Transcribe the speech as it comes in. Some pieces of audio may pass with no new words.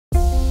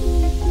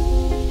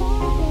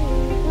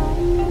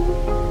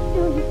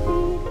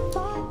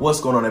What's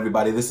going on,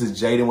 everybody? This is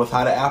Jaden with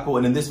How to Apple,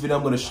 and in this video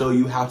I'm going to show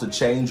you how to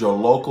change your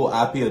local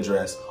IP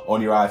address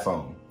on your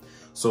iPhone.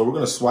 So we're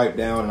going to swipe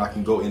down and I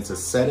can go into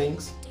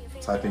settings,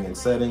 typing in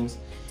settings,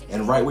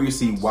 and right where you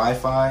see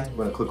Wi-Fi, I'm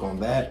going to click on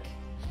that,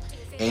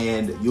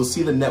 and you'll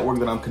see the network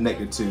that I'm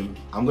connected to.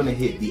 I'm going to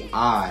hit the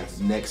I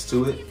next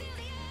to it,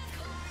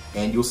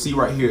 and you'll see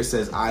right here it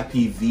says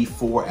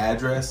IPv4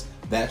 address.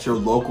 That's your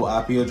local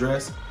IP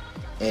address,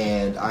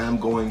 and I am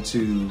going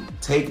to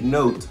take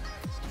note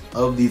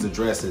of these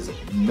addresses.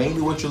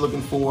 Mainly what you're looking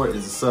for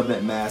is the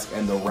subnet mask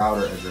and the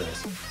router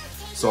address.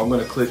 So I'm going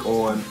to click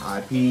on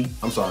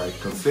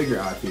configure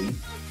IP,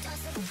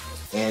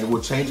 and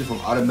we'll change it from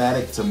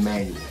automatic to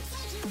manual.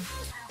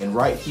 And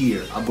right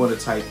here, I'm going to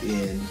type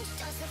in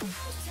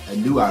a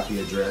new IP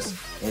address,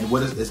 and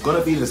it's going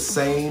to be the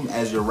same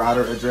as your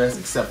router address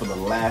except for the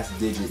last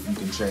digit you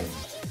can change.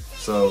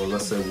 So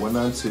let's say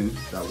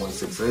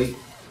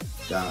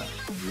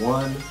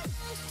 192.168.1.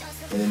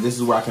 And then this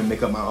is where I can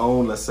make up my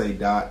own, let's say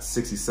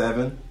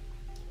 .67.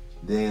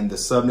 Then the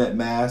subnet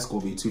mask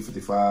will be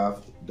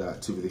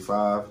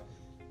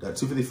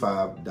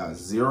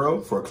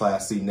 255.255.255.0 for a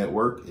Class C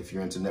network if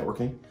you're into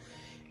networking.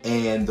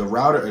 And the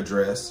router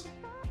address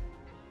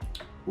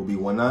will be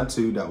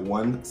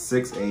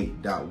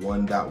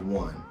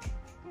 192.168.1.1.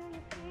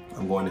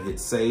 I'm going to hit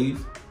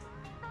save.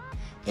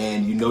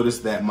 And you notice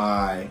that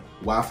my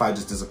Wi-Fi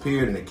just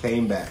disappeared and it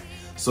came back.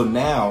 So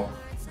now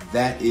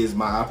that is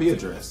my IP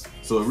address.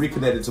 So it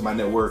reconnected to my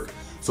network.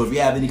 So if you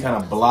have any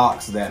kind of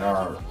blocks that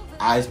are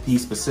IP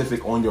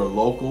specific on your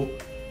local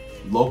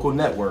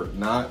network,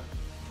 not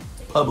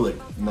public,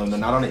 no,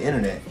 not on the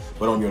internet,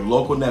 but on your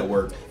local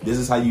network, this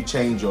is how you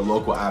change your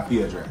local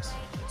IP address.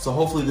 So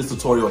hopefully this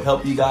tutorial will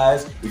help you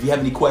guys. If you have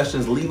any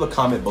questions, leave a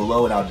comment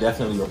below and I'll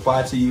definitely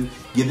reply to you.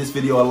 Give this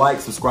video a like,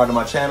 subscribe to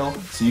my channel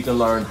so you can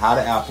learn how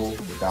to Apple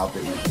without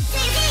the E.